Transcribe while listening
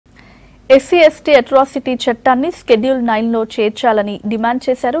SC ST atrocity చట్టాన్ని schedule 9 లో చేర్చాలని డిమాండ్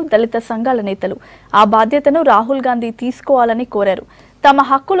చేశారు దళిత సంఘాల నేతలు. ఆ బాధ్యతను రాహుల్ గాంధీ తీసుకోవాలని కోరారు. తమ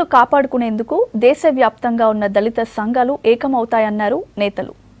హక్కులు కాపాడుకునేందుకు దేశవ్యాప్తంగా ఉన్న దళిత సంఘాలు ఏకమవుతాయన్నారు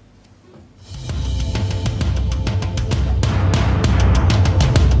నేతలు.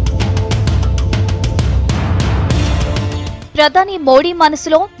 ప్రధాని మోడీ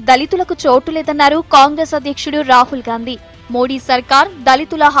మనసులో దళితులకు చోటు లేదన్నారు కాంగ్రెస్ అధ్యక్షుడు రాహుల్ గాంధీ. మోడీ సర్కార్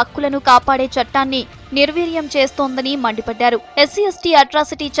దళితుల హక్కులను కాపాడే చట్టాన్ని నిర్వీర్యం చేస్తోందని మండిపడ్డారు. ఎస్సీ ఎస్టీ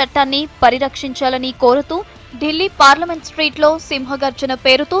అట్రాసిటీ చట్టాన్ని పరిరక్షించాలని కోరుతూ ఢిల్లీ పార్లమెంట్ స్ట్రీట్ లో సింహగర్జన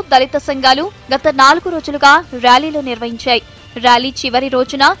పేరుతో దళిత సంఘాలు గత 4 రోజులుగా ర్యాలీలు నిర్వహించాయి. ర్యాలీ చివరి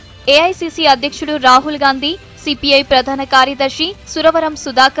రోజున ఏఐసీసీ అధ్యక్షుడు రాహుల్ గాంధీ, సిపిఐ ప్రధాన కార్యదర్శి సురవరం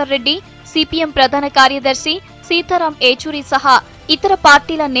సుధాకర్ రెడ్డి, సిపిఎం ప్రధాన కార్యదర్శి సీతారాం ఏచూరి సహా ఇతర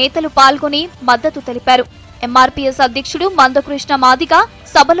పార్టీల నేతలు పాల్గొని మద్దతు తెలిపారు. ఎంఆర్పీఎస్ అధ్యక్షుడు మందకృష్ణ మాదిగ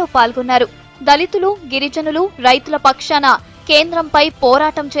సభలో పాల్గొన్నారు. దళితులు, గిరిజనులు, రైతుల పక్షాన కేంద్రంపై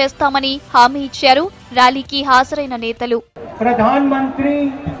పోరాటం చేస్తామని హామీ ఇచ్చారు ర్యాలీకి హాజరైన నేతలు. ప్రధానమంత్రి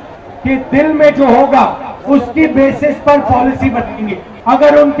के दिल में जो होगा उसकी बेसिस पर पॉलिसी बनेंगे.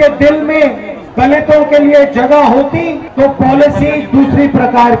 अगर उनके दिल में दलितों के लिए जगह होती तो पॉलिसी दूसरी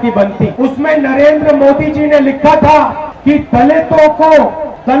प्रकार की बनती. उसमें नरेंद्र मोदी जी ने लिखा था कि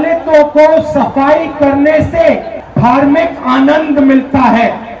दलितों को सफाई करने से धार्मिक आनंद मिलता है.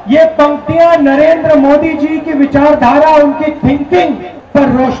 ये पंक्तियां नरेंद्र मोदी जी की विचारधारा, उनकी थिंकिंग पर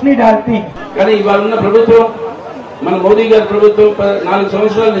रोशनी डालती हैं. మన మోదీ గారి ప్రభుత్వం 4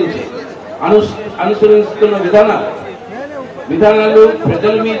 సంవత్సరాల నుంచి అనుసరిస్తున్న విధానాలు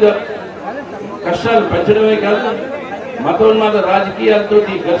ప్రజల మీద కష్టాలు పెంచడమే కాదు, మతోన్మాద రాజకీయాలతో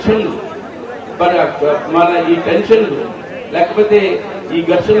ఈ ఘర్షణలు, మన ఈ టెన్షన్లు, లేకపోతే ఈ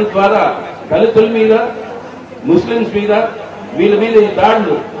ఘర్షణ ద్వారా దళితుల మీద, ముస్లింస్ మీద, వీళ్ళ మీద ఈ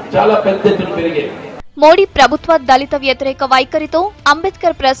దాడులు చాలా పెద్ద ఎత్తున పెరిగాయి. మోడీ ప్రభుత్వ దళిత వ్యతిరేక వైఖరితో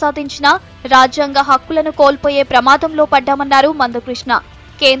అంబేద్కర్ ప్రసాదించిన రాజ్యాంగ హక్కులను కోల్పోయే ప్రమాదంలో పడ్డామన్నారు మందకృష్ణ.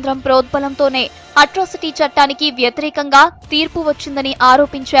 కేంద్రం ప్రోద్బలంతోనే అట్రాసిటీ చట్టానికి వ్యతిరేకంగా తీర్పు వచ్చిందని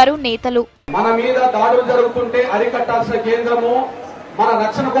ఆరోపించారు నేతలు. మన మీద దాడులు జరుగుతుంటే అరికట్టాల్సిన కేంద్రము మన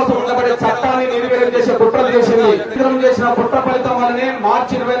రక్షణ కోసం ఉండబడే చట్టాన్ని నిర్వీర్యం చేసే కుట్రలు చేసింది. కేంద్రం చేసిన కుట్ర ఫలితం వల్లనే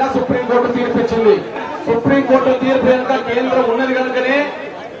మార్చి 20న సుప్రీంకోర్టు తీర్పు ఇచ్చింది. సుప్రీంకోర్టు తీర్పు వెనుక కేంద్రం ఉన్నది కనుకనే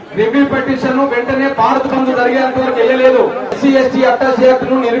రివ్యూ పిటిషన్ వెంటనే భారత్ బంద్ జరిగేంత వరకు వేయలేదు. ఎస్సీ ఎస్టీ అట్రాసిటీ యాక్ట్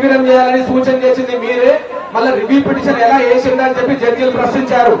ను నిర్వీర్యం చేయాలని సూచన చేసింది మీరే. మళ్ళీ రివ్యూ పిటిషన్ ఎలా వేసిందని చెప్పి జడ్జీలు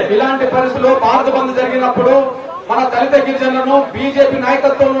ప్రశ్నించారు. ఇలాంటి పరిస్థితుల్లో భారత్ బంద్ జరిగినప్పుడు మన దళిత గిరిజనులను బీజేపీ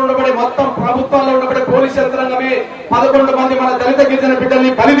నాయకత్వంలో ఉండబడే మొత్తం ప్రభుత్వాల్లో ఉండబడే పోలీస్ యంత్రాంగమే 11 మంది మన దళిత గిరిజన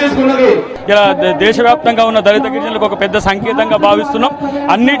బిడ్డల్ని బలి తీసుకున్నది. ఇలా దేశవ్యాప్తంగా ఉన్న దళిత గిరిజనులకు ఒక పెద్ద సంకేతంగా భావిస్తున్నాం.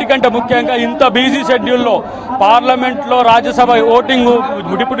 అన్నిటికంటే ముఖ్యంగా ఇంత బిజీ షెడ్యూల్లో పార్లమెంట్ లో Rajya Sabha voting,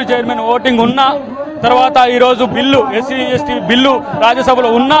 deputy chairman voting ఉన్న తర్వాత ఈరోజు బిల్లు, ఎస్సీ ఎస్టీ బిల్లు రాజ్యసభలో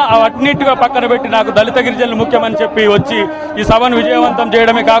ఉన్న అన్నిటిగా పక్కన పెట్టి నాకు దళిత గిరిజనులు ముఖ్యమని చెప్పి వచ్చి ఈ సభను విజయవంతం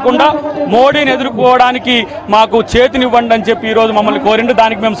చేయడమే కాకుండా మోడీని ఎదుర్కోవడానికి మాకు చేతినివ్వండి అని చెప్పి ఈరోజు మమ్మల్ని కోరిండు.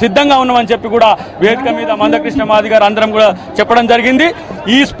 దానికి మేము సిద్ధంగా ఉన్నామని చెప్పి కూడా వేదిక మీద మందకృష్ణ మాది గారు అందరం కూడా చెప్పడం జరిగింది.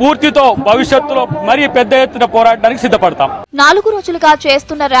 ఈ స్ఫూర్తితో భవిష్యత్తులో మరీ పెద్ద ఎత్తున పోరాడడానికి సిద్ధపడతాం. 4 రోజులుగా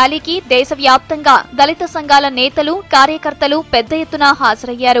చేస్తున్న ర్యాలీకి దేశవ్యాప్తంగా దళిత సంఘాల నేతలు, కార్యకర్తలు పెద్ద ఎత్తున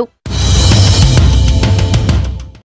హాజరయ్యారు.